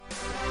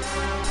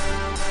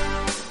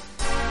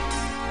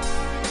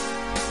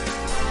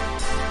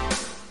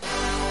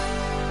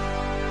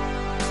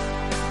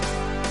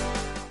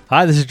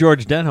Hi, this is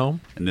George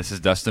Denholm. And this is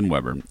Dustin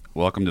Weber.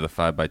 Welcome to the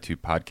 5x2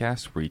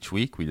 podcast, where each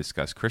week we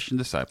discuss Christian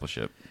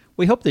discipleship.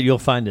 We hope that you'll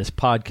find this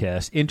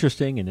podcast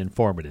interesting and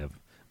informative,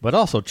 but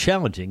also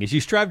challenging as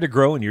you strive to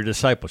grow in your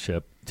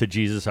discipleship to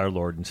Jesus, our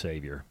Lord and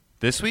Savior.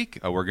 This week,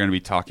 we're going to be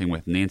talking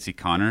with Nancy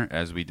Connor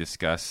as we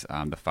discuss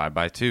the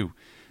 5x2.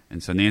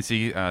 And so,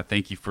 Nancy,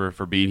 thank you for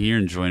being here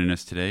and joining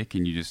us today.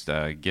 Can you just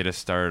get us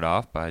started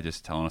off by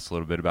just telling us a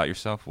little bit about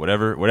yourself?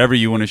 Whatever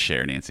you want to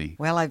share, Nancy.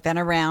 Well, I've been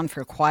around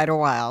for quite a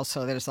while,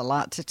 so there's a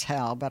lot to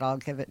tell, but I'll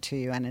give it to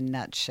you in a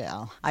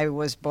nutshell. I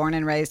was born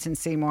and raised in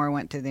Seymour,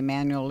 went to the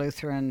Emmanuel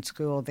Lutheran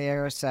School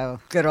there, so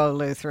good old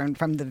Lutheran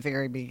from the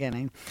very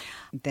beginning.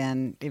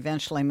 Then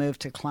eventually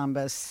moved to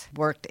Columbus,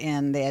 worked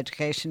in the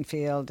education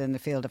field, in the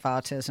field of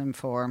autism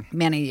for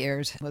many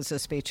years. Was a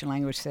speech and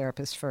language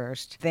therapist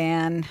first.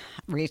 Then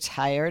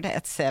retired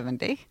at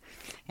 70.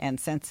 And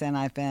since then,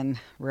 I've been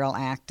real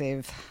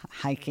active,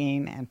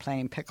 hiking and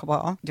playing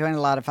pickleball, doing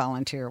a lot of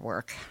volunteer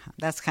work.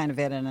 That's kind of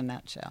it in a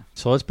nutshell.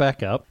 So let's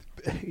back up.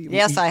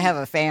 Yes, I have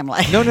a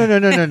family.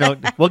 No.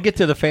 We'll get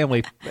to the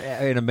family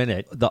in a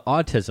minute. The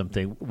autism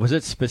thing, was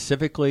it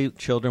specifically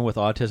children with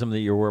autism that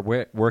you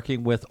were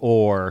working with,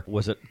 or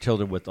was it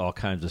children with all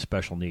kinds of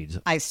special needs?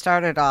 I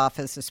started off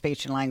as a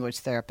speech and language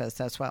therapist.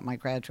 That's what my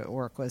graduate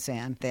work was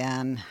in.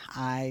 Then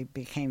I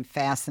became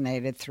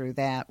fascinated through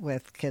that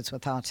with kids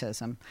with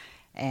autism.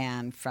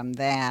 And from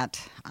that,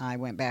 I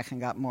went back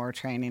and got more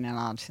training in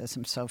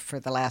autism. So for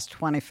the last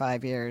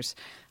 25 years,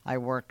 I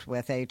worked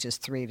with ages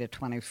 3 to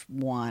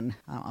 21,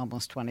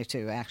 almost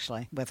 22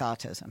 actually, with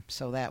autism.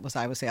 So I was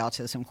the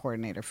autism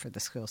coordinator for the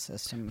school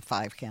system in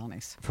 5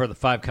 counties. For the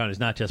 5 counties,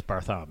 not just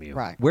Bartholomew.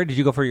 Right. Where did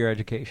you go for your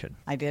education?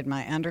 I did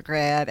my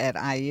undergrad at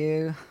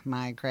IU,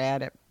 my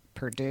grad at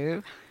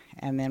Purdue,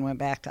 and then went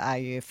back to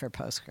IU for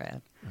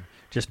postgrad.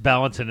 Just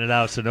balancing it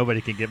out so nobody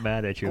can get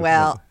mad at you.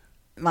 Well,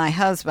 my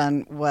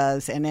husband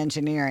was in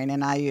engineering,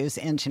 and IU's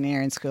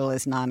engineering school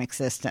is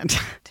non-existent.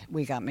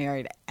 We got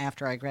married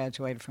after I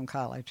graduated from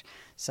college,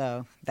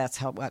 so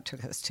that's what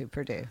took us to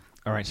Purdue.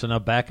 All right, so now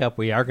back up.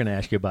 We are going to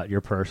ask you about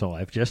your personal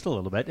life just a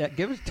little bit.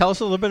 Tell us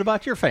a little bit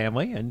about your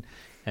family and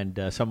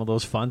some of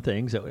those fun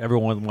things that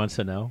everyone wants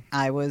to know.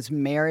 I was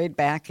married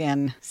back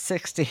in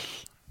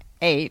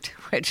 1968,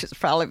 which is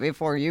probably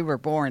before you were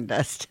born,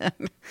 Dustin.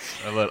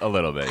 A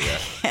little bit,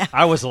 yeah.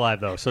 I was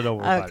alive, though, so don't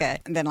worry about it. Okay.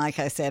 And then, like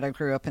I said, I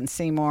grew up in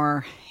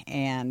Seymour,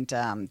 and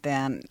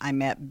then I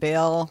met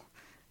Bill.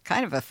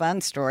 Kind of a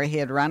fun story. He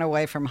had run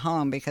away from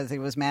home because he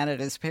was mad at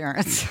his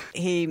parents.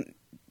 He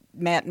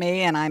met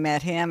me, and I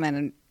met him,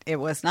 and it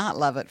was not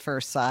love at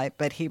first sight,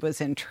 but he was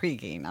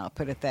intriguing, I'll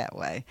put it that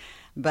way.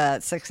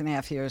 But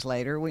 6.5 years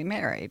later, we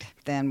married.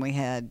 Then we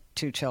had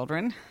 2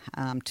 children,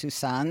 2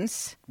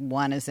 sons.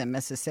 One is in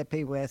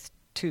Mississippi with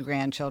 2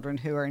 grandchildren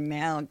who are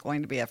now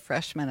going to be a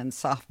freshman and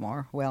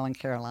sophomore, Will and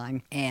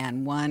Caroline.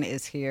 And one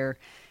is here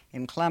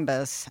in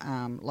Columbus,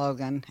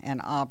 Logan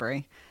and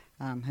Aubrey,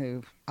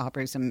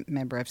 Aubrey's a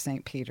member of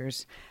St.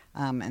 Peter's.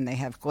 And they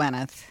have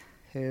Gwyneth,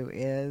 who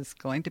is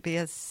going to be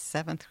a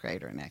 7th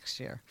grader next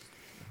year.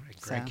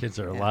 Grandkids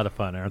are a lot of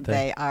fun, aren't they?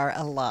 They are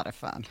a lot of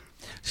fun.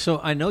 So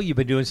I know you've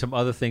been doing some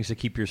other things to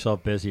keep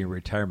yourself busy in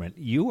retirement.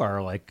 You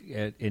are like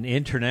an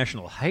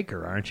international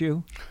hiker, aren't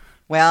you?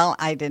 Well,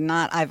 I did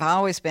not. I've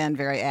always been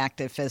very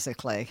active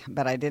physically,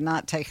 but I did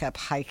not take up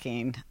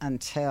hiking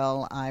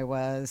until I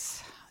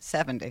was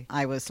 70.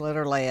 I was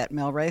literally at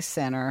Millrace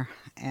Center,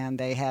 and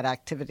they had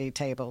activity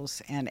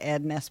tables, and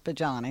Ed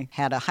Nespajani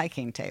had a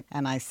hiking table.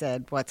 And I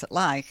said, "What's it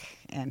like?"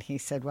 And he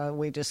said, "Well,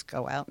 we just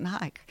go out and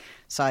hike."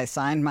 So I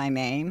signed my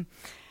name,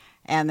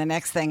 and the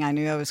next thing I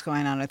knew, I was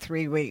going on a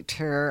 3-week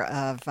tour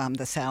of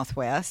the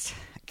Southwest,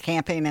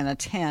 camping in a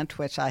tent,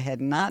 which I had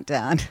not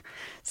done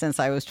since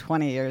I was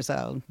 20 years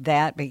old.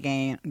 That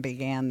began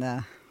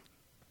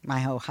my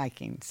whole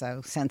hiking.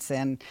 So since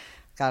then,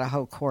 got a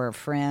whole core of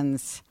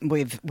friends.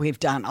 We've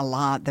done a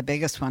lot. The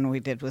biggest one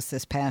we did was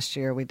this past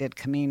year. We did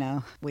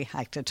Camino. We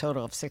hiked a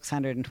total of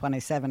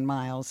 627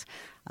 miles.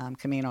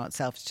 Camino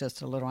itself is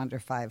just a little under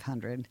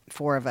 500.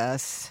 4 of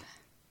us,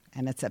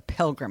 and it's a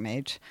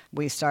pilgrimage.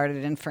 We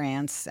started in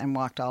France and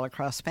walked all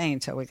across Spain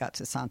till we got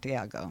to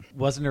Santiago.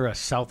 Wasn't there a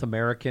South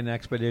American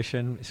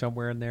expedition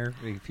somewhere in there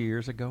a few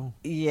years ago?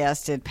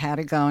 Yes, did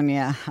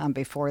Patagonia.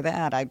 Before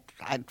that,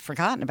 I'd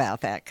forgotten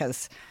about that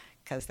because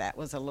that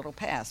was a little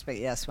past. But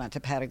yes, went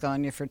to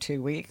Patagonia for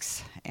 2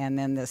 weeks. And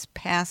then this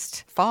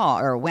past fall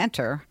or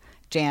winter,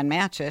 Jan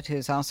Matchett,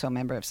 who's also a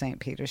member of St.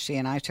 Peter's, she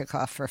and I took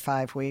off for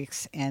 5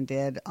 weeks and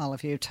did all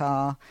of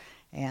Utah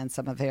and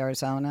some of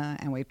Arizona.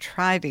 And we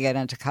tried to get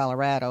into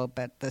Colorado,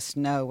 but the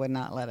snow would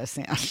not let us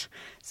in.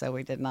 So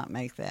we did not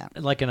make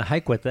that. Like in a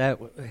hike with that,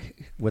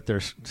 with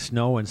there's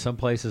snow in some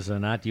places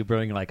and not, do you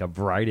bring like a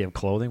variety of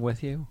clothing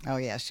with you? Oh,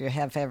 yes. You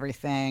have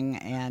everything,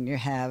 and you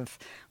have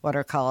what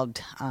are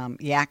called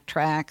yak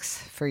tracks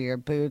for your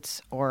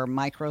boots or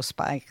micro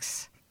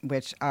spikes,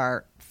 which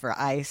are for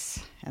ice.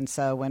 And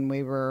so when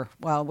we were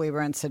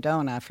in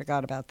Sedona, I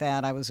forgot about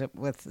that. I was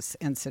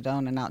in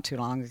Sedona not too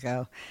long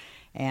ago.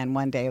 And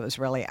one day it was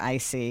really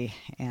icy,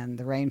 and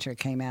the ranger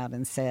came out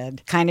and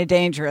said, kind of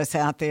dangerous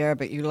out there,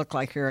 but you look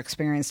like you're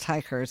experienced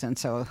hikers. And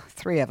so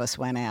 3 of us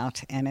went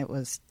out, and it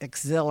was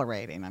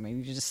exhilarating. I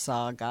mean, you just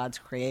saw God's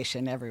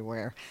creation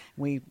everywhere.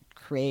 We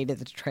created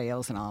the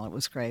trails and all. It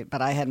was great.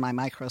 But I had my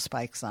micro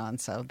spikes on,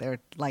 so they're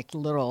like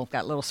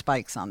got little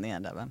spikes on the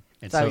end of them.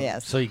 And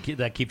Yes. So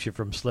that keeps you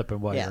from slipping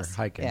while you're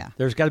hiking. Yeah.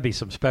 There's got to be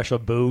some special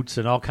boots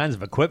and all kinds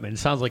of equipment. It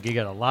sounds like you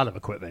got a lot of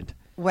equipment.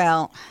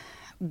 Well,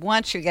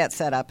 once you get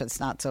set up, it's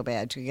not so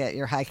bad. You get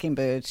your hiking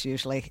boots.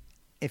 Usually,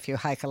 if you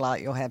hike a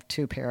lot, you'll have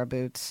 2 pair of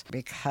boots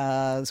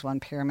because one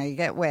pair may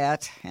get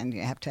wet, and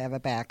you have to have a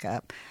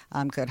backup.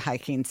 Good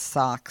hiking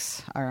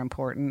socks are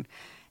important.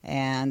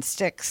 And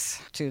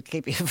sticks to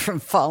keep you from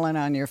falling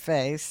on your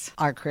face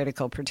are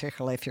critical,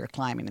 particularly if you're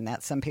climbing. And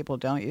that some people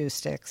don't use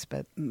sticks,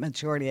 but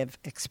majority of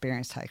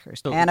experienced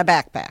hikers. And a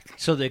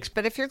backpack.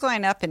 But if you're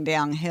going up and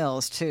down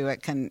hills too,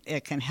 it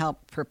can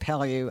help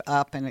propel you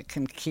up, and it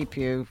can keep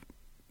you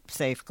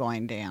safe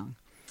going down.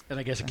 And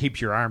I guess it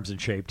keeps your arms in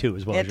shape too,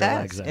 as well as your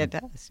legs. It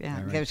does. Yeah,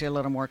 right. It gives you a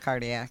little more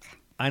cardiac.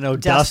 I know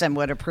Dustin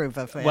would approve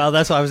of it. Well,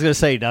 that's what I was going to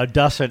say. Now,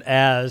 Dustin,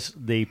 as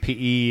the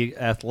PE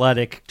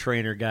athletic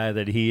trainer guy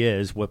that he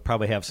is, would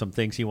probably have some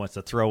things he wants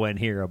to throw in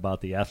here about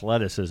the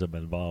athleticism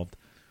involved.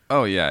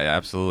 Oh, yeah,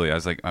 absolutely. I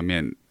was like,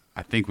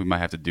 I think we might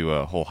have to do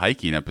a whole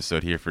hiking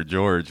episode here for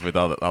George with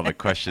all the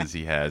questions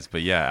he has.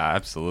 But, yeah,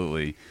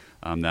 absolutely.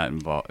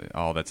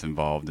 All that's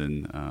involved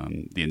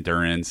in the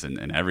endurance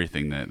and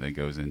everything that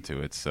goes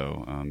into it.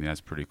 So that's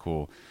pretty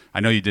cool. I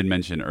know you did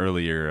mention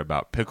earlier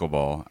about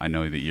pickleball. I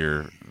know that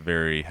you're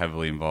very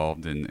heavily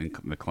involved in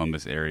the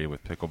Columbus area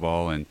with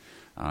pickleball,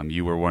 and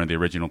you were one of the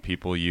original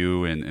people.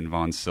 You and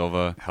Vaughn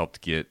Silva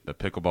helped get the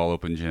pickleball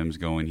open gyms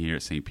going here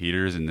at St.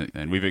 Peter's,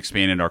 and we've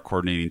expanded our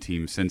coordinating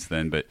team since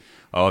then. But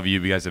all of you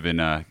guys have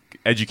been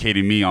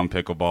educating me on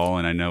pickleball,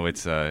 and I know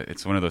it's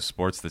one of those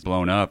sports that's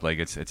blown up, like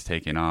it's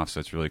taken off. So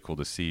it's really cool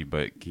to see.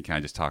 But can you kind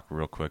of just talk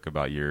real quick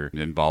about your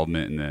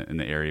involvement in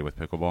the area with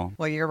pickleball?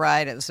 Well, you're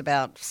right. It was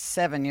about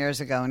 7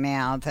 years ago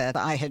now that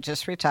I had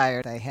just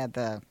retired. I had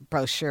the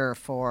brochure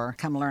for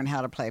come learn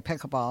how to play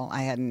pickleball.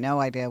 I had no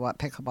idea what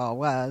pickleball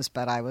was,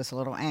 but I was a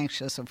little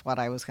anxious of what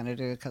I was going to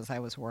do because I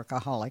was a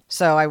workaholic.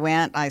 So I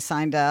went, I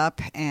signed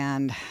up,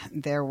 and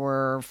there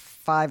were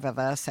 5 of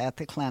us at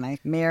the clinic.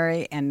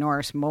 Mary and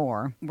Norris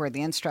Moore were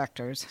the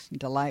instructors,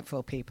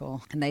 delightful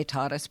people, and they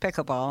taught us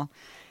pickleball.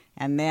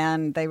 And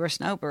then they were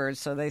snowbirds,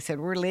 so they said,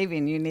 we're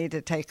leaving, you need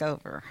to take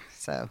over.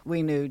 So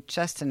we knew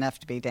just enough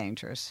to be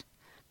dangerous.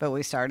 But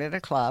we started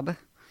a club,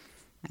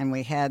 and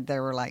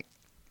there were like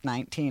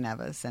 19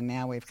 of us, and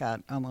now we've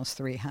got almost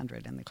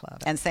 300 in the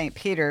club. And St.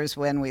 Peter's,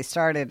 when we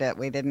started it,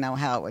 we didn't know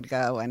how it would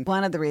go. And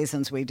one of the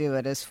reasons we do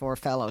it is for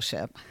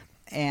fellowship.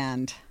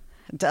 And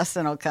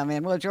Dustin will come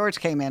in. Well, George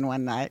came in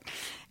one night,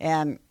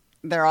 and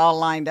they're all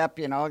lined up,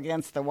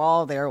 against the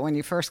wall there. When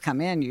you first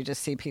come in, you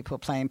just see people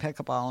playing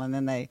pickleball, and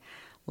then they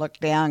look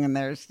down, and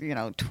there's,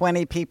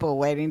 20 people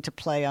waiting to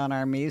play on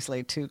our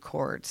measly 2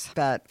 courts.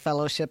 But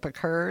fellowship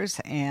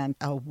occurs, and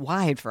a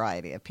wide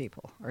variety of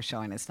people are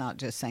showing. It's not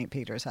just St.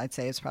 Peter's. I'd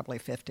say it's probably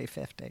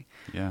 50-50.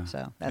 Yeah.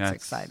 So that's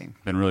exciting.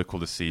 It's been really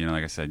cool to see.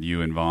 Like I said,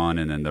 you and Vaughn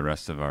and then the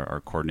rest of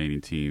our coordinating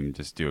team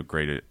just do a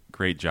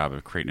great job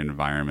of creating an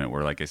environment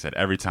where, like I said,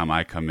 every time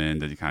I come in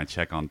to kind of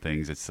check on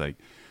things, it's like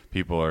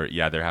people are,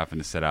 they're having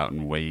to sit out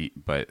and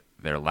wait, but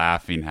they're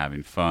laughing,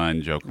 having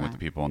fun, joking with the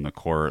people on the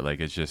court. Like,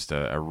 it's just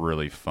a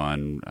really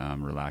fun,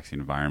 relaxing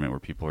environment where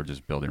people are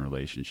just building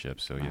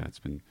relationships. So, it's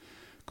been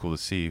cool to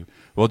see.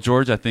 Well,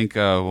 George, I think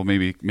we'll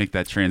maybe make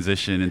that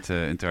transition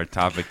into our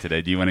topic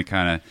today. Do you want to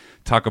kind of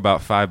talk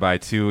about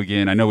 5x2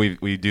 again? I know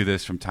we do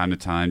this from time to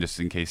time just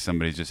in case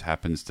somebody just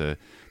happens to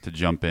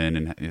jump in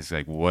and it's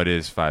like, what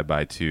is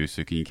 5x2?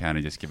 So can you kind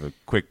of just give a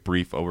quick,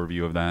 brief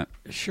overview of that?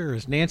 Sure.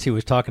 As Nancy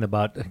was talking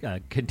about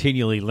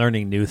continually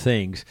learning new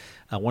things,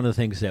 one of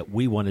the things that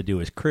we want to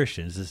do as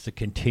Christians is to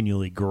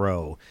continually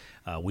grow.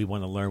 We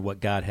want to learn what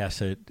God has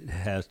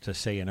to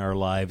say in our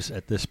lives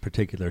at this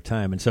particular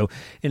time. And so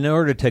in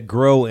order to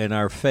grow in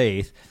our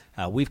faith,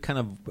 we've kind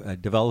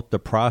of developed a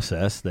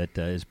process that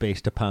is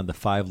based upon the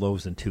 5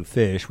 loaves and 2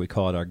 fish. We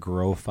call it our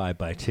Grow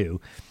 5x2.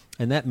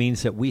 And that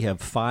means that we have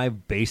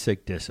 5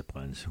 basic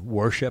disciplines: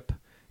 worship,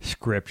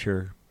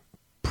 scripture,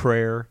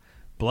 prayer,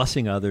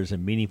 blessing others,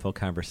 and meaningful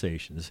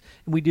conversations.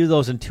 And we do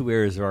those in 2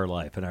 areas of our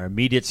life, in our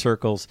immediate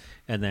circles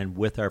and then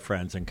with our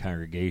friends and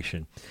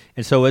congregation.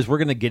 And so as we're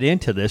going to get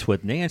into this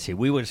with Nancy,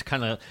 we want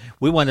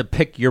to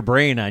pick your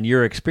brain on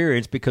your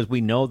experience because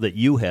we know that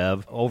you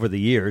have, over the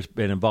years,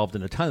 been involved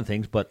in a ton of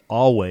things, but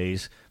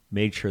always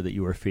made sure that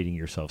you are feeding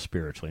yourself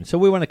spiritually. And so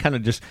we want to kind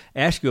of just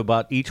ask you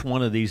about each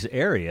one of these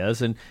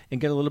areas and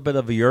get a little bit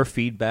of your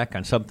feedback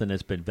on something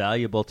that's been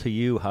valuable to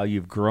you, how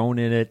you've grown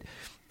in it,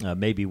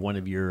 maybe one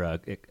of your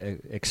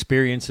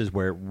experiences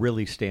where it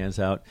really stands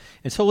out.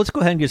 And so let's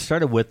go ahead and get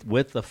started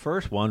with the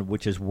first one,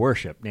 which is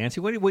worship.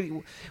 Nancy,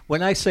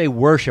 when I say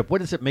worship,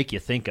 what does it make you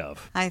think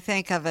of? I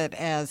think of it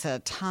as a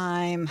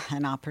time,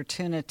 an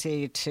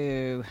opportunity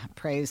to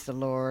praise the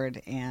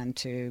Lord and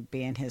to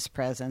be in His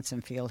presence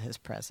and feel His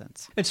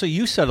presence. And so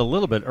you said a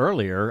little bit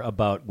earlier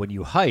about when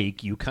you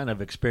hike, you kind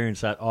of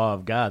experience that awe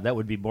of God. That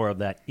would be more of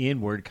that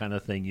inward kind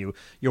of thing.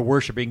 You're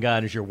worshiping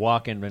God as you're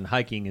walking and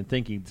hiking and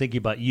thinking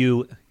about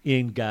you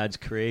in God's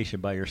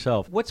creation by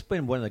yourself. What's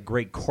been one of the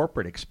great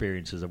corporate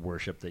experiences of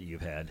worship that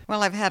you've had?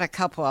 Well, I've had a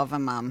couple of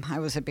them. I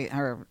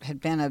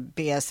had been a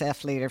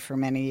BSF leader for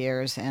many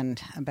years,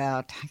 and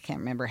I can't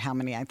remember how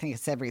many, I think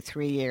it's every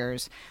 3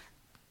 years,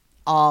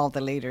 all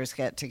the leaders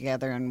get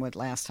together, and what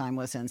last time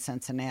was in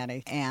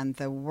Cincinnati. And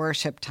the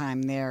worship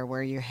time there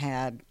where you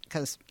had,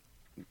 because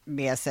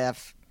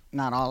BSF,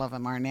 not all of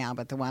them are now,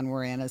 but the one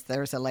we're in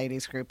there's a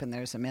ladies group and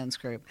there's a men's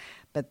group.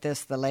 But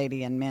the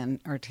lady and men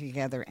are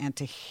together, and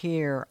to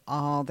hear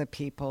all the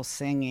people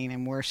singing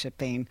and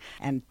worshiping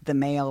and the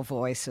male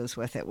voices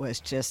with it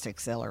was just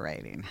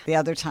exhilarating. The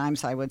other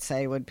times I would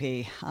say would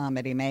be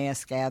at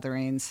Emmaus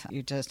gatherings.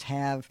 You just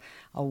have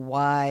a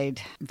wide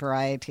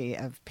variety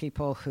of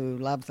people who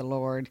love the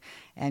Lord,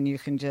 and you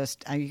can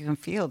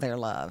feel their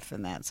love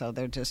in that. So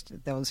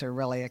those are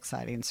really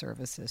exciting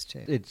services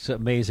too. It's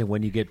amazing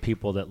when you get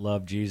people that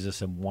love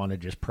Jesus and want to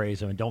just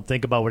praise Him and don't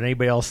think about what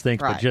anybody else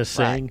thinks, but just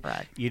sing.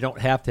 Right. You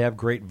don't have to have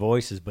great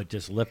voices, but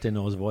just lifting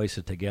those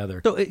voices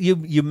together. So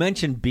you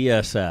mentioned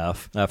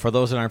BSF. For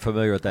those that aren't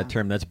familiar with that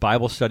term, that's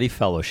Bible Study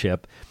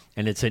Fellowship,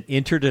 and it's an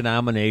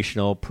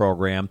interdenominational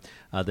program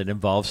that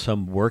involves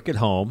some work at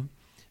home,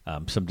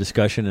 some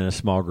discussion in a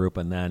small group,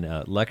 and then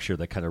a lecture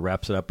that kind of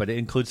wraps it up. But it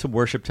includes some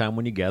worship time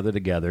when you gather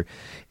together.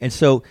 And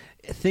so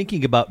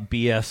thinking about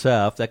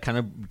BSF, that kind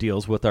of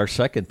deals with our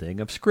second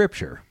thing of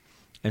Scripture.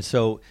 And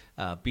so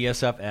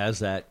BSF as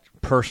that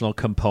personal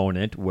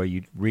component where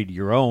you read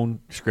your own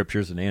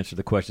scriptures and answer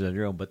the questions on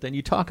your own, but then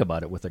you talk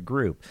about it with a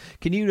group.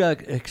 Can you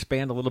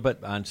expand a little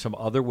bit on some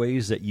other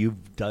ways that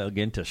you've dug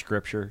into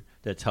Scripture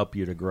that's helped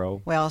you to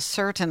grow? Well,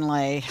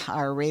 certainly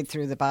our read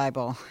through the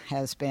Bible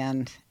has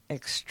been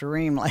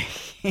extremely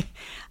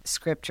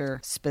Scripture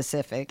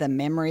specific. The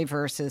memory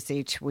verses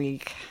each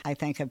week, I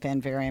think, have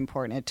been very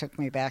important. It took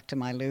me back to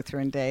my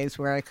Lutheran days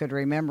where I could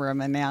remember them,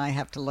 and now I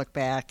have to look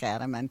back at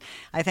them. And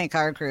I think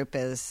our group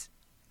is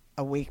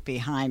a week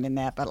behind in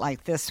that, but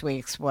like this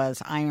week's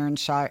was iron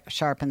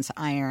sharpens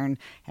iron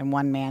and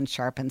one man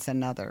sharpens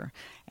another.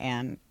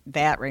 And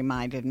that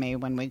reminded me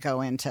when we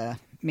go into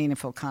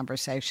meaningful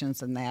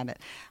conversations and that,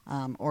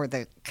 or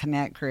the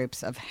connect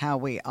groups, of how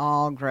we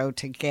all grow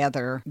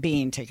together,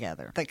 being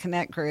together. The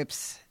connect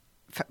groups,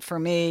 for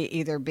me,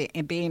 either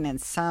being in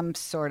some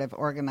sort of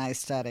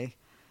organized study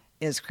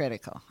is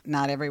critical.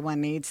 Not everyone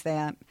needs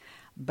that,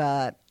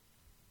 but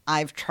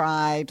I've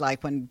tried,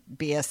 like when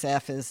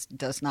BSF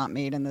does not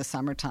meet in the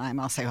summertime,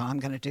 I'll say, I'm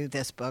going to do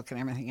this book and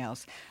everything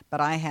else.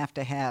 But I have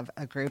to have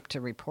a group to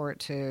report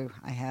to.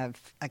 I have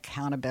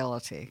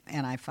accountability,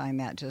 and I find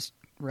that just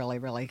really,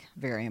 really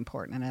very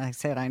important. And as I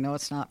said, I know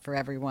it's not for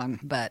everyone,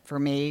 but for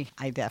me,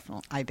 I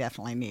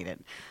definitely need it.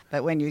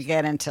 But when you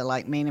get into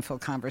like meaningful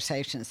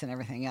conversations and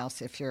everything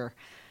else, if you're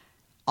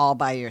all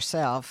by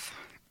yourself,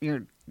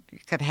 you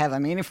could have a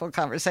meaningful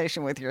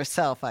conversation with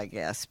yourself, I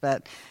guess.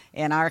 But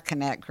in our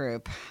Connect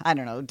group, I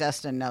don't know,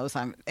 Dustin knows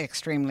I'm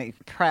extremely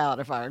proud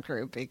of our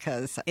group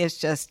because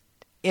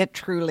it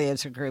truly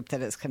is a group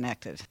that is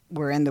connected.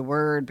 We're in the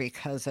Word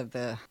because of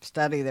the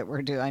study that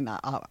we're doing.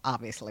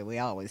 Obviously, we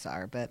always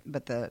are, but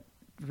the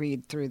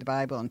read through the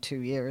Bible in 2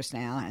 years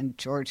now, and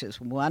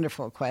George's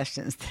wonderful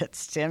questions that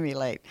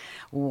stimulate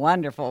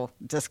wonderful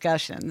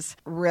discussions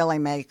really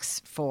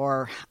makes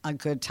for a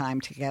good time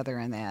together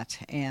in that.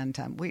 And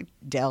we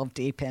delve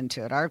deep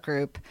into it. Our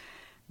group,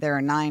 there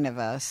are 9 of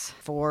us.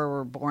 4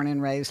 were born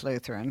and raised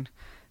Lutheran.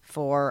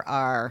 4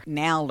 are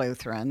now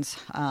Lutherans,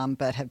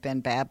 but have been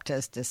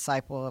Baptist,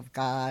 Disciple of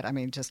God. I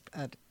mean, just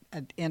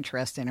an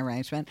interesting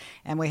arrangement.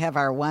 And we have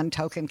our one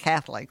token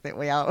Catholic that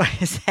we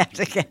always have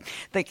to get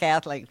the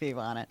Catholic view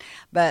on it.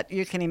 But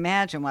you can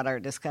imagine what our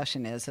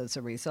discussion is as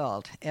a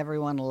result.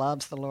 Everyone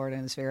loves the Lord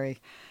and is very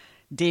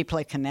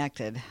deeply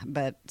connected,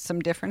 but some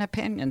different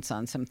opinions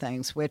on some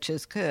things, which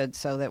is good,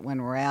 so that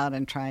when we're out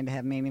and trying to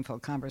have meaningful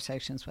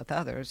conversations with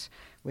others,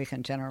 we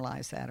can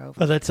generalize that over.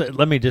 Well,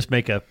 let me just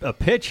make a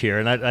pitch here,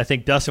 and I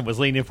think Dustin was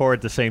leaning forward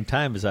at the same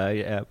time as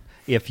I.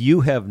 If you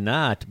have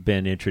not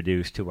been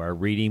introduced to our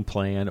reading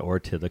plan or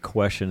to the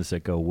questions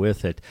that go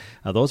with it,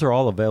 those are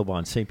all available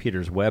on St.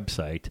 Peter's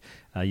website.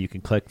 You can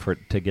click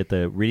to get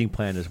the reading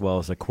plan as well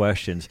as the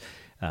questions.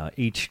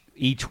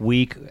 Each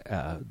week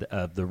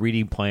of the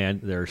reading plan,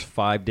 there's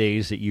 5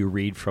 days that you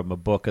read from a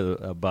book of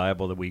a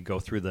Bible that we go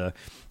through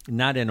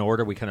not in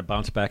order. We kind of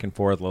bounce back and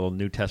forth, a little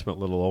New Testament,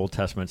 a little Old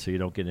Testament, so you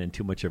don't get in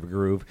too much of a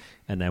groove.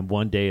 And then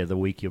one day of the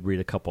week, you'll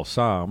read a couple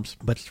Psalms.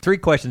 But 3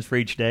 questions for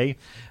each day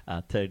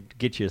to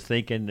get you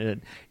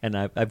thinking. And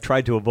I've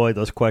tried to avoid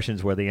those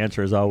questions where the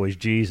answer is always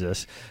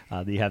Jesus.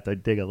 You have to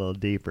dig a little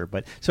deeper.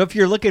 But so if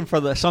you're looking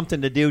for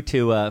something to do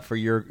for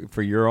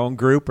your own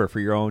group or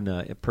for your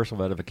own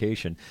personal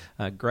edification,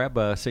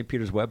 grab St.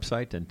 Peter's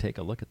website and take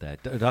a look at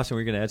that. Dustin,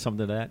 were you going to add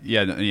something to that?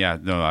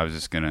 No, I was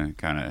just going to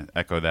kind of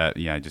echo that.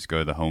 Yeah, just go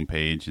to the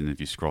homepage, and if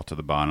you scroll to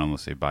the bottom, it'll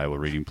say Bible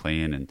Reading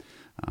Plan, and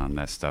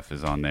that stuff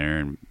is on there,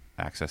 and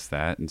access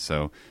that. And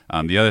so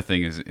the other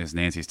thing is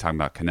Nancy's talking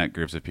about connect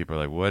groups. If people are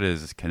like, what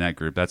is connect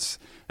group? That's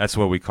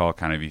what we call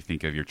kind of, you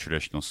think of your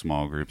traditional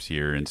small groups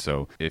here. And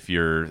so if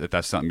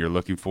that's something you're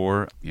looking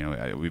for,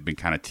 we've been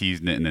kind of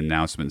teasing it in the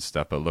announcement and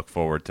stuff, but look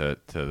forward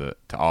to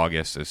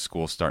August as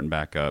school's starting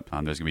back up.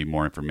 There's going to be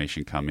more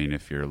information coming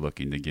if you're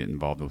looking to get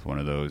involved with one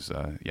of those.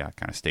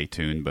 Kind of stay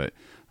tuned, but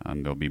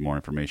there'll be more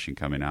information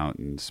coming out,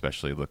 and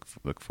especially look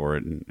for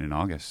it in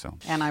August. So,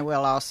 and I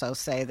will also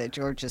say that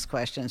George's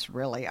questions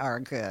really are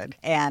good.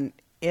 And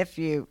if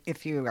you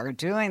are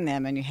doing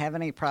them and you have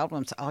any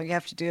problems, all you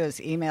have to do is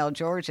email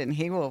George and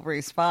he will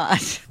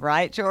respond.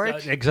 Right,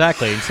 George?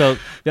 Exactly. And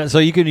so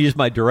you can use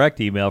my direct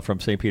email from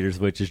St. Peter's,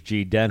 which is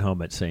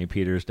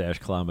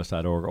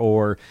gdenholm@stpeters-columbus.org,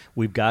 or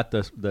we've got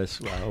this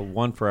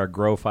one for our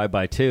Grow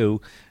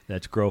 5x2.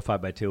 That's Grow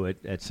 5x2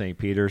 at St.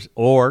 Peter's,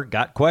 or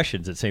got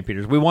questions at St.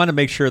 Peter's. We want to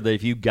make sure that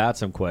if you've got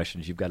some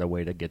questions, you've got a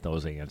way to get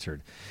those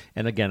answered.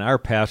 And again, our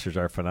pastors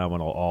are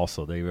phenomenal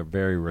also. They are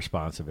very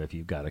responsive if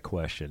you've got a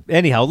question.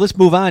 Anyhow, let's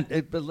move on.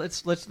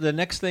 Let's the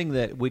next thing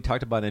that we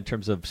talked about in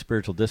terms of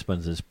spiritual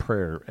disciplines is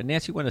prayer. And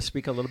Nancy, you want to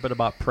speak a little bit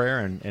about prayer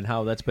and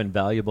how that's been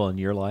valuable in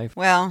your life?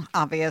 Well,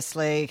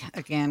 obviously,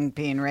 again,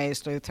 being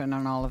raised Lutheran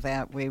and all of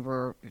that, we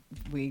were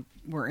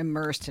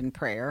immersed in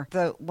prayer.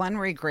 The one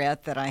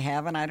regret that I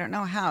have, and I don't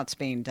know how it's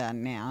being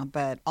done now,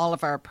 but all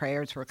of our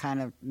prayers were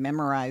kind of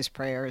memorized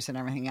prayers and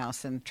everything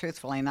else. And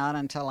truthfully, not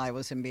until I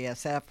was in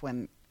BSF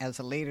when, as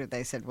a leader,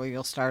 they said, well,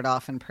 you'll start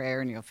off in prayer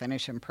and you'll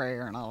finish in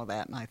prayer and all of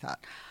that. And I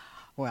thought,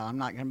 well, I'm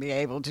not going to be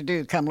able to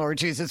do, come Lord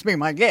Jesus, be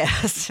my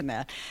guest. And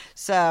that.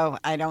 So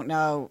I don't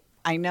know.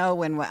 I know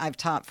when I've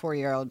taught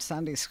 4-year-old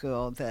Sunday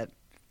school that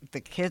the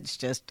kids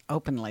just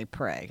openly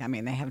pray. I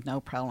mean, they have no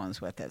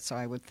problems with it. So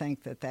I would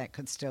think that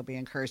could still be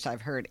encouraged.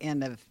 I've heard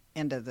end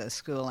of the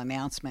school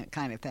announcement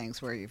kind of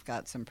things where you've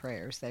got some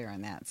prayers there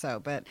and that.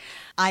 So, but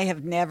I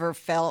have never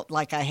felt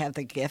like I have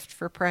the gift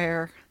for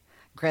prayer.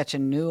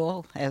 Gretchen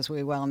Newell, as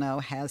we well know,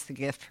 has the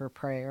gift for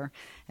prayer.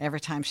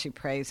 Every time she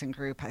prays in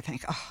group, I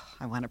think, oh,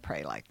 I want to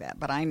pray like that.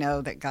 But I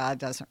know that God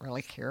doesn't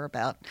really care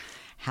about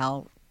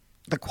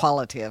the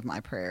quality of my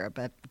prayer,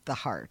 but the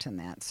heart and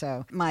that.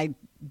 So my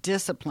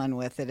discipline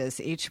with it is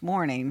each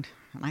morning,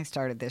 and I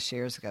started this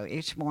years ago,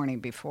 each morning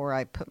before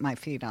I put my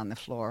feet on the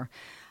floor,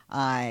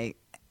 I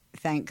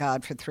thank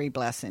God for 3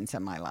 blessings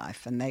in my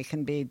life, and they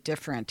can be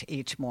different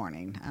each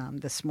morning.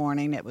 This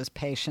morning it was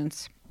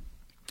patience,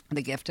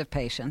 the gift of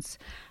patience,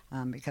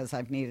 because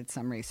I've needed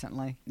some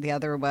recently. The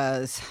other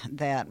was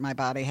that my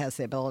body has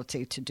the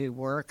ability to do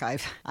work.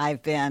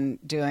 I've been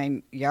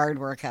doing yard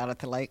work out at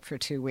the lake for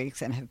 2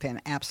 weeks and have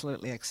been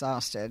absolutely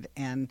exhausted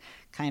and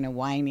kind of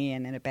whiny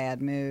and in a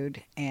bad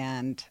mood.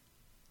 And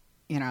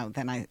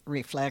then I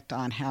reflect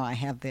on how I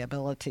have the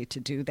ability to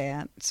do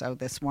that. So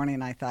this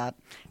morning I thought,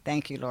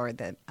 thank you, Lord,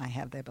 that I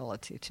have the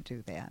ability to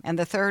do that. And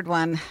the third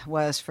one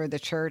was for the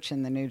church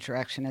and the new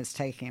direction it's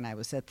taking. I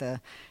was at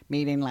the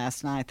meeting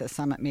last night, the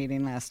summit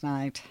meeting last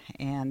night,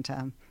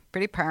 and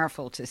pretty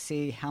powerful to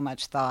see how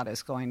much thought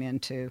is going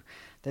into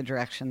the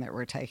direction that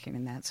we're taking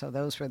in that. So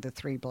those were the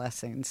 3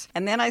 blessings.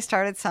 And then I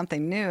started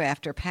something new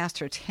after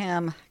Pastor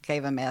Tim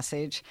gave a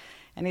message.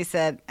 And he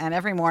said, and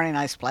every morning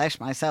I splash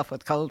myself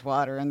with cold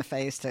water in the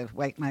face to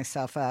wake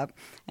myself up.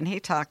 And he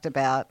talked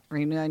about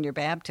renewing your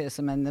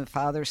baptism in the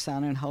Father,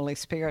 Son, and Holy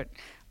Spirit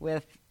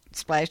with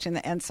splashing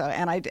and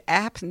I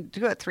happen to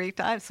do it 3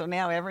 times. So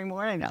now every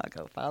morning I'll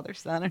go Father,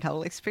 Son, and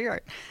Holy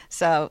Spirit.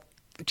 So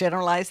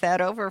generalize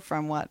that over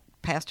from what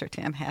Pastor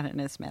Tim had in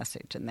his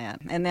message and that.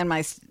 And then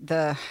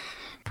the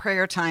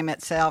prayer time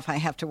itself, I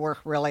have to work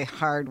really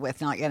hard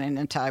with not getting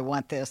into I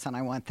want this and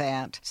I want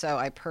that. So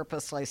I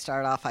purposely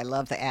start off, I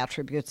love the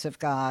attributes of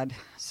God.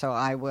 So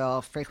I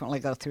will frequently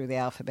go through the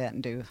alphabet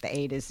and do the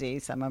A to Z.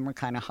 Some of them are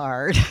kind of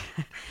hard.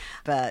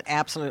 But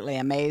absolutely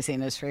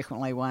amazing is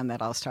frequently one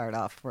that I'll start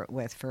off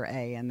with for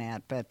A and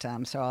that. But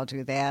so I'll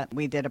do that.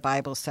 We did a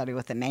Bible study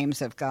with the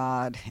names of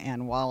God,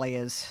 and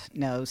Wally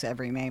knows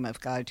every name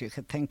of God you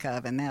could think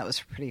of, and that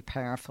was pretty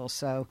powerful.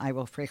 So I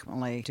will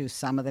frequently do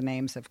some of the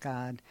names of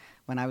God.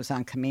 When I was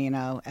on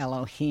Camino,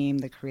 Elohim,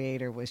 the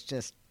Creator, was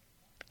just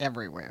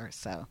everywhere.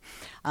 So,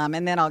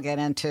 and then I'll get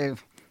into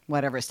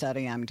whatever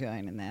study I'm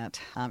doing in that.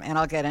 And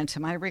I'll get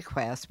into my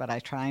request, but I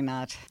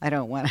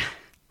don't want to.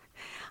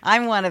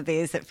 I'm one of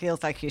these that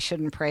feels like you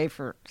shouldn't pray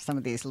for some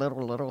of these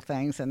little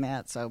things and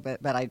that. So,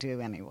 but I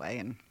do anyway.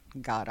 And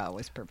God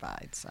always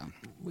provides. So,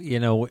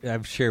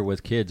 I've shared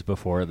with kids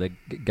before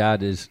that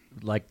God is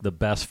like the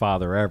best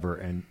father ever,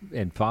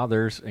 and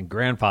fathers and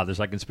grandfathers,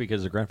 I can speak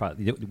as a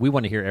grandfather, we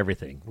want to hear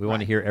everything. We want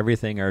to hear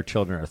everything our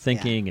children are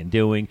thinking and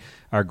doing.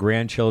 Our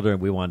grandchildren,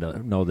 we want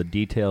to know the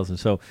details. And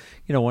so,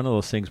 one of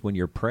those things when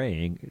you're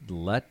praying,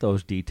 let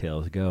those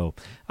details go.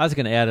 I was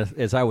going to add,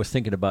 as I was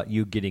thinking about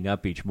you getting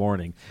up each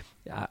morning,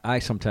 I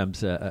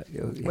sometimes...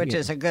 which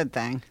is a good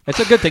thing. It's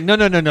a good thing. No.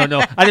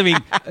 I didn't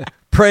mean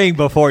praying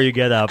before you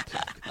get up.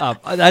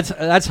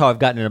 That's how I've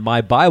gotten into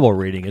my Bible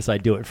reading, is I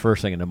do it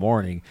first thing in the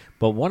morning.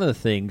 But one of the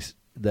things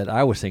that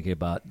I was thinking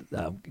about,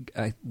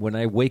 when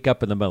I wake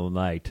up in the middle of the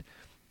night,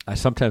 I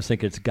sometimes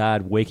think it's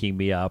God waking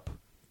me up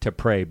to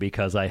pray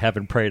because I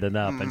haven't prayed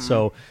enough. And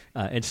so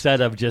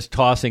instead of just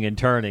tossing and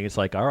turning, it's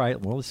like, all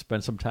right, well, let's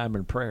spend some time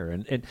in prayer.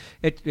 And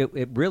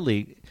it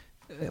really,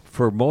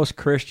 for most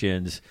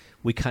Christians,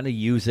 we kind of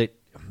use it,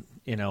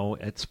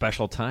 at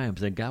special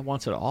times, and God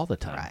wants it all the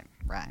time.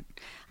 Right.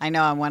 I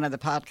know on one of the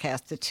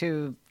podcasts, the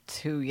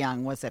two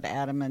young, was it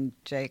Adam and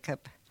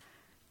Jacob?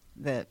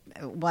 That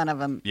one of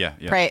them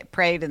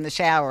prayed in the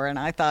shower, and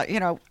I thought,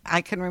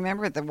 I can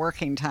remember the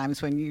working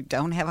times when you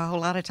don't have a whole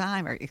lot of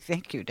time, or you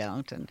think you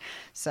don't, and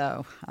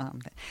so.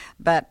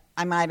 But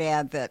I might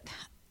add that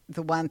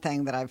the one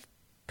thing that I've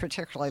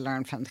particularly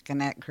learned from the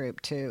Connect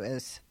group too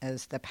is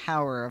the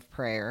power of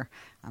prayer.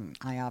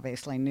 I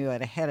obviously knew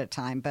it ahead of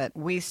time, but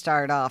we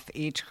start off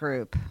each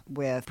group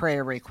with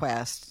prayer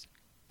requests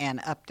and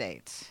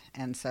updates.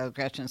 And so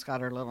Gretchen's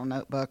got her little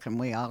notebook, and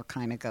we all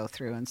kind of go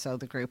through. And so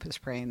the group is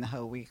praying the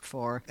whole week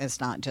for,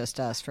 it's not just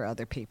us, for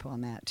other people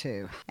and that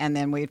too. And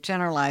then we've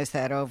generalized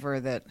that over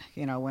that,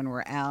 when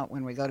we're out,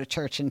 when we go to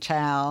church and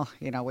chow,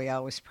 we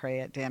always pray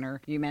at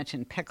dinner. You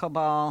mentioned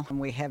pickleball, and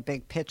we have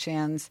big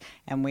pitch-ins,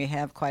 and we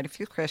have quite a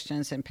few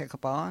Christians in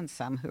pickleball and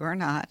some who are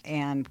not.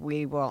 And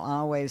we will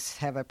always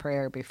have a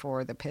prayer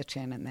before the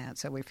pitch-in and that.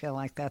 So we feel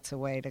like that's a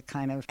way to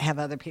kind of have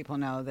other people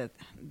know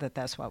that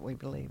that's what we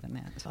believe in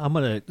that. I'm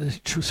going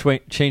to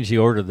change the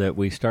order that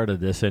we started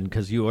this in,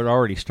 because you had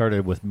already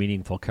started with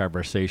meaningful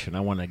conversation.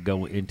 I want to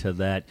go into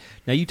that.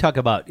 Now, you talk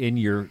about in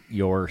your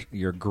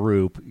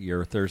group,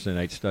 your Thursday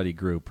night study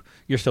group.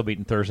 You're still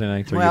meeting Thursday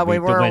nights? Well, we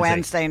were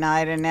Wednesday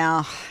night, and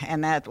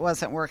that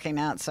wasn't working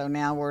out, so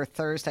now we're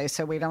Thursday.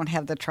 So we don't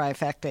have the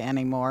trifecta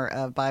anymore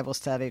of Bible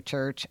study,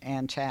 church,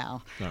 and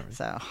chow. Right.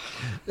 So,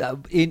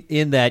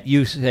 in that,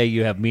 you say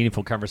you have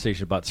meaningful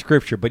conversation about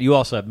Scripture, but you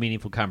also have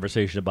meaningful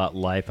conversation about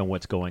life and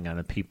what's going on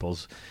in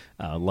people's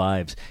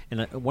lives.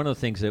 And one of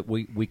the things that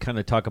we kind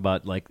of talk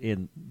about, like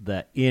in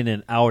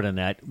and out and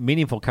that,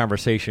 meaningful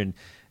conversation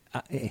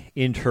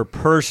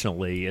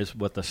interpersonally is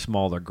with a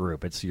smaller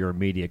group. It's your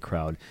immediate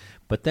crowd.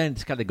 But then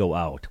it's got to go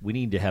out. We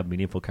need to have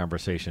meaningful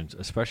conversations,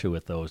 especially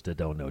with those that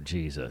don't know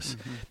Jesus.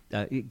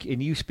 Mm-hmm.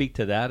 Can you speak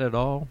to that at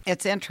all?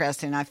 It's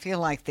interesting. I feel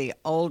like the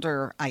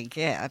older I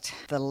get,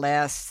 the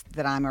less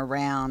that I'm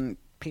around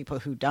people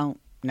who don't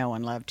know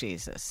and love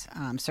Jesus.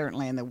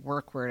 Certainly in the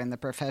work world, in the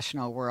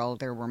professional world,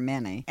 there were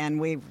many.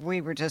 And we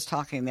were just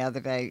talking the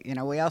other day,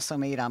 we also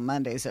meet on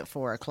Mondays at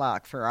 4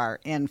 o'clock for our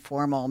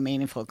informal,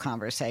 meaningful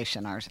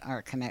conversation,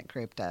 our Connect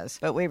group does.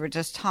 But we were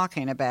just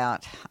talking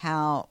about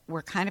how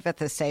we're kind of at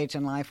the stage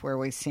in life where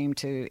we seem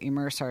to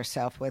immerse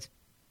ourselves with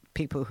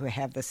people who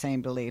have the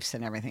same beliefs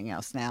and everything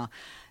else. Now,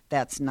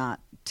 that's not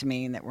to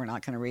mean that we're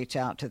not going to reach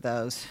out to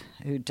those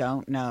who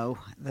don't know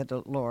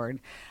the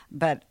Lord,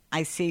 but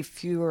I see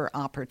fewer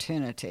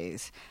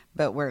opportunities.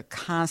 But we're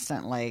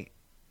constantly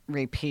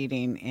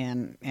repeating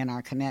in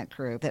our Connect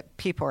group that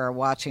people are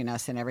watching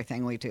us in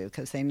everything we do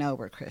because they know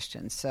we're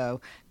Christians.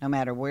 So no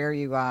matter where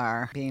you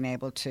are, being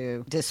able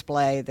to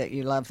display that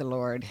you love the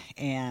Lord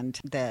and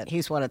that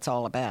He's what it's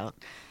all about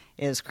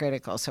is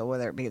critical. So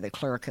whether it be the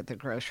clerk at the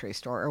grocery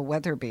store or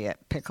whether it be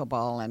at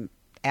pickleball and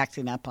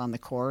acting up on the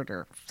court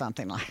or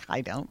something like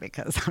I don't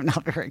because I'm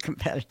not very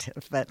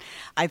competitive. But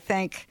I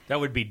think that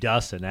would be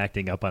Dustin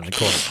acting up on the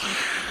court.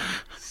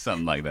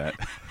 Something like that.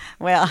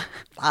 Well,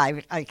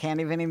 I can't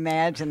even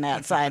imagine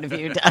that side of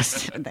you,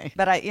 Dustin.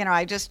 But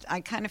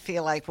I kind of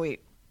feel like we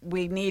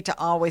need to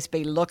always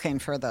be looking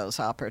for those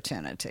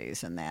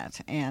opportunities and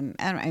that. And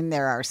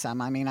there are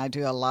some. I mean, I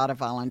do a lot of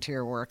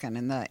volunteer work, and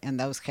in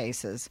those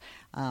cases,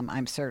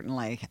 I'm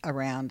certainly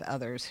around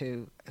others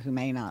who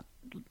may not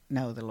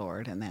know the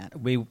Lord and that.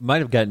 We might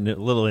have gotten a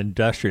little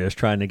industrious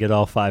trying to get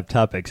all 5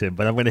 topics in,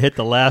 but I'm going to hit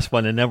the last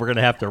one, and then we're going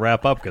to have to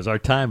wrap up because our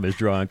time is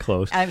drawing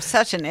close. I'm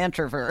such an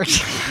introvert.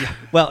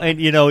 Well, and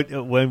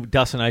when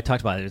Dustin and I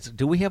talked about it, it's,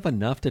 do we have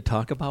enough to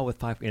talk about with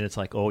 5? And it's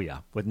like, oh yeah,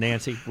 with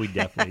Nancy, we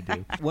definitely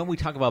do. When we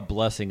talk about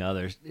blessing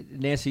others,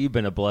 Nancy, you've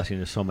been a blessing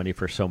to so many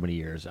for so many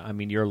years. I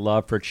mean, your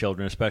love for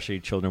children, especially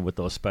children with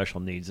those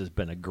special needs, has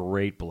been a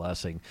great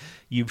blessing.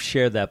 You've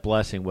shared that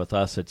blessing with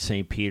us at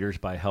St. Peter's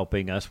by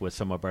helping us with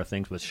some of our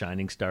things with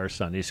Shining Star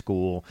Sunday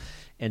School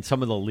and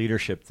some of the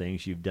leadership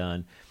things you've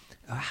done.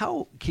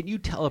 How can you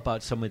tell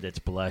about somebody that's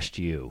blessed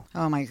you?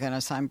 Oh, my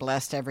goodness, I'm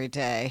blessed every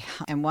day.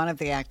 And one of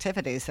the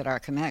activities that our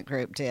Connect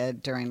group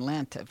did during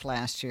Lent of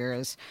last year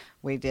is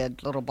we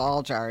did little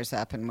ball jars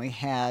up, and we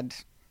had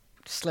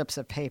slips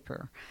of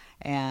paper,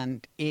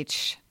 and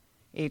each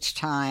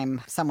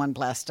time someone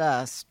blessed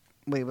us,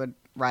 we would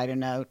write a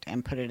note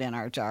and put it in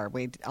our jar.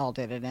 We all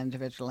did it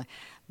individually,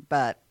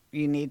 but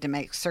you need to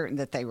make certain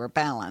that they were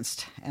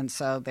balanced. And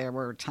so there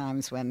were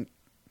times when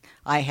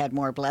I had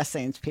more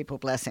blessings, people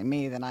blessing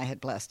me, than I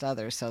had blessed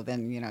others. So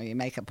then, you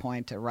make a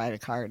point to write a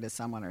card to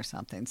someone or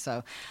something.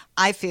 So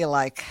I feel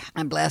like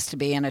I'm blessed to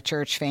be in a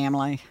church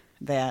family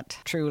that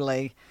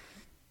truly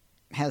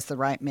has the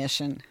right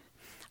mission.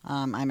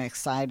 I'm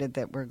excited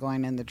that we're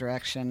going in the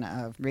direction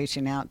of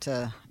reaching out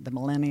to the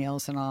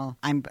millennials and all.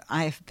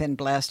 I've been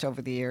blessed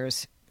over the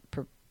years,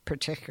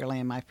 particularly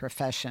in my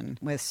profession,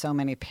 with so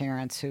many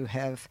parents who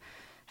have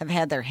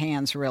had their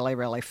hands really,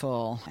 really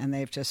full. And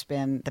they've just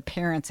been, the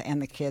parents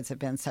and the kids have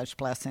been such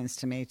blessings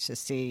to me to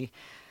see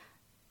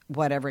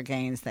whatever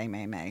gains they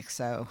may make.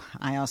 So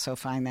I also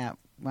find that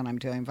when I'm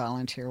doing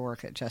volunteer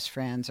work at Just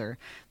Friends, or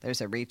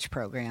there's a REACH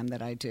program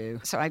that I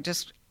do. So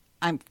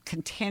I'm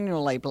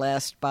continually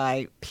blessed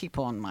by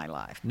people in my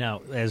life.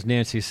 Now, as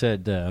Nancy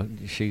said,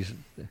 she's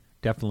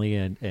definitely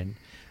an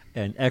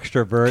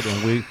extrovert,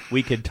 and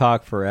we could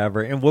talk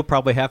forever, and we'll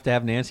probably have to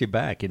have Nancy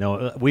back.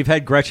 We've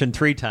had Gretchen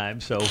 3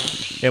 times, so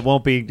it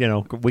won't be.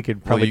 We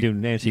could probably do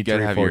Nancy 3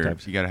 or 4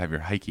 times. You got to have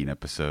your hiking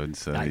episode.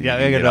 So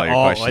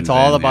it's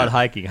all about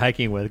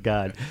hiking with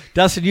God.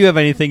 Dustin, do you have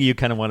anything you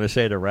kind of want to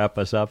say to wrap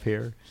us up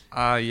here?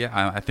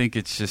 I think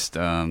it's just.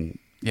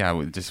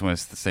 I just want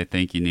to say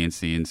thank you,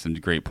 Nancy, and some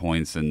great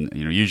points. And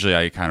usually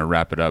I kind of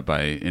wrap it up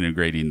by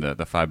integrating the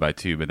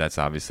 5x2, but that's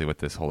obviously what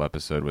this whole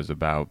episode was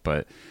about.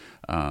 But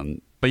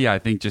yeah, I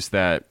think just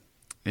that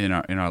in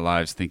our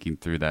lives, thinking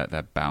through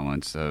that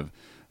balance of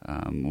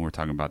when we're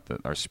talking about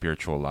our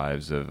spiritual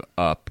lives, of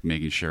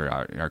making sure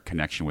our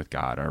connection with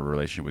God, our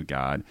relationship with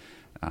God,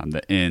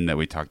 the in that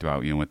we talked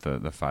about, with the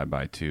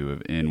 5x2,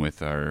 of in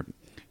with our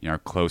our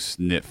close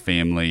knit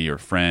family or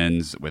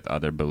friends, with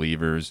other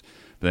believers.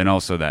 But then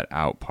also that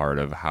out part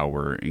of how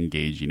we're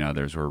engaging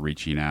others, we're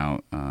reaching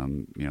out,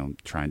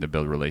 trying to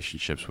build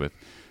relationships with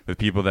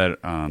people that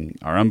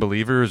are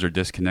unbelievers or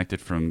disconnected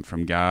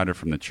from God or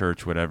from the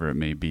church, whatever it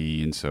may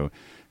be. And so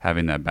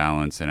having that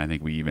balance, and I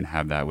think we even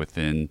have that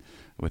within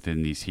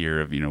these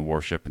here of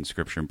worship and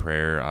scripture and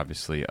prayer,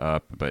 obviously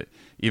but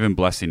even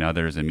blessing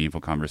others and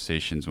meaningful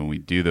conversations. When we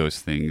do those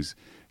things,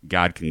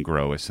 God can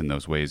grow us in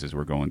those ways as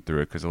we're going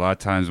through it. Because a lot of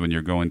times when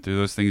you're going through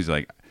those things,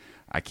 like,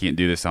 I can't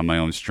do this on my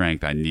own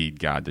strength. I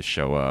need God to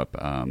show up.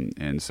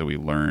 And so we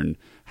learn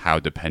how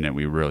dependent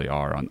we really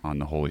are on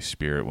the Holy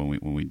Spirit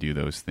when we do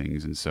those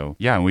things. And so,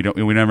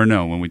 we never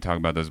know when we talk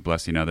about those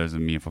blessing others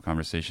and meaningful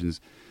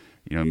conversations.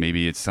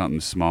 Maybe it's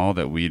something small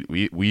that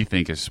we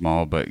think is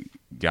small, but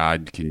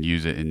God can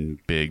use it in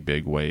big,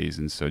 big ways.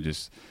 And so,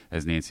 just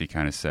as Nancy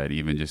kind of said,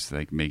 even just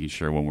like making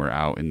sure when we're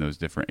out in those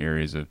different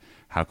areas of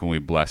how can we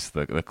bless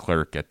the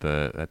clerk at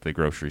the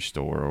grocery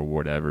store or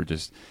whatever,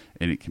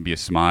 and it can be a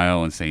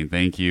smile and saying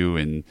thank you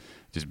and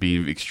just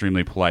being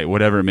extremely polite,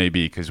 whatever it may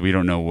be, because we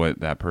don't know what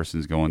that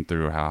person's going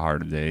through or how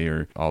hard a day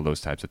or all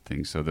those types of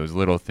things. So those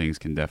little things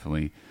can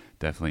definitely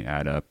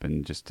add up,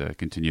 and just to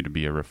continue to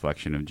be a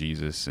reflection of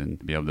Jesus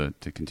and be able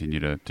to continue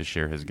to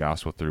share his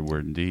gospel through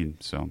word and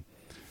deed. So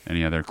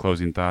any other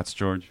closing thoughts,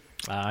 George?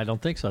 I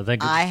don't think so.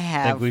 I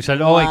have. We said,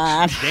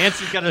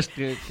 Nancy's got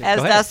to.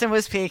 As Dustin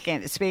was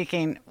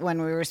speaking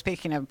when we were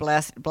speaking of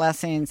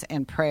blessings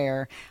and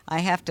prayer, I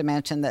have to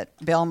mention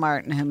that Bill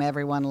Martin, whom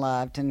everyone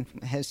loved and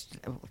has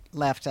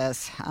left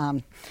us,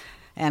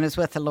 and is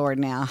with the Lord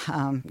now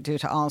due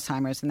to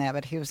Alzheimer's and that,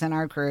 but he was in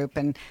our group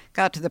and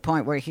got to the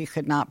point where he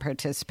could not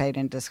participate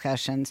in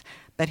discussions,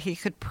 but he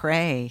could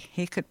pray.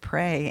 He could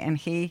pray, and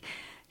he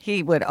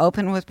would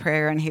open with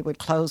prayer and he would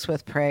close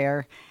with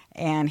prayer.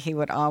 And he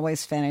would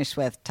always finish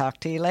with, "Talk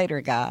to you later,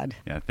 God."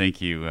 Yeah,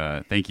 thank you.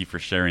 Thank you for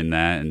sharing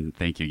that. And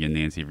thank you again,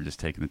 Nancy, for just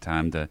taking the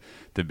time to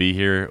be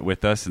here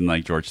with us. And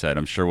like George said,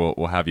 I'm sure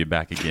we'll have you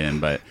back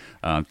again. But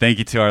thank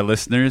you to our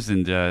listeners,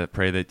 and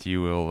pray that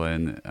you will,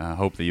 and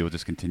hope that you will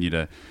just continue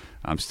to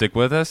stick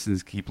with us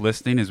and keep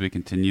listening as we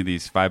continue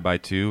these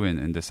 5x2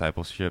 and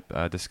discipleship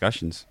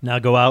discussions. Now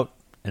go out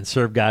and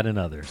serve God and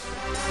others.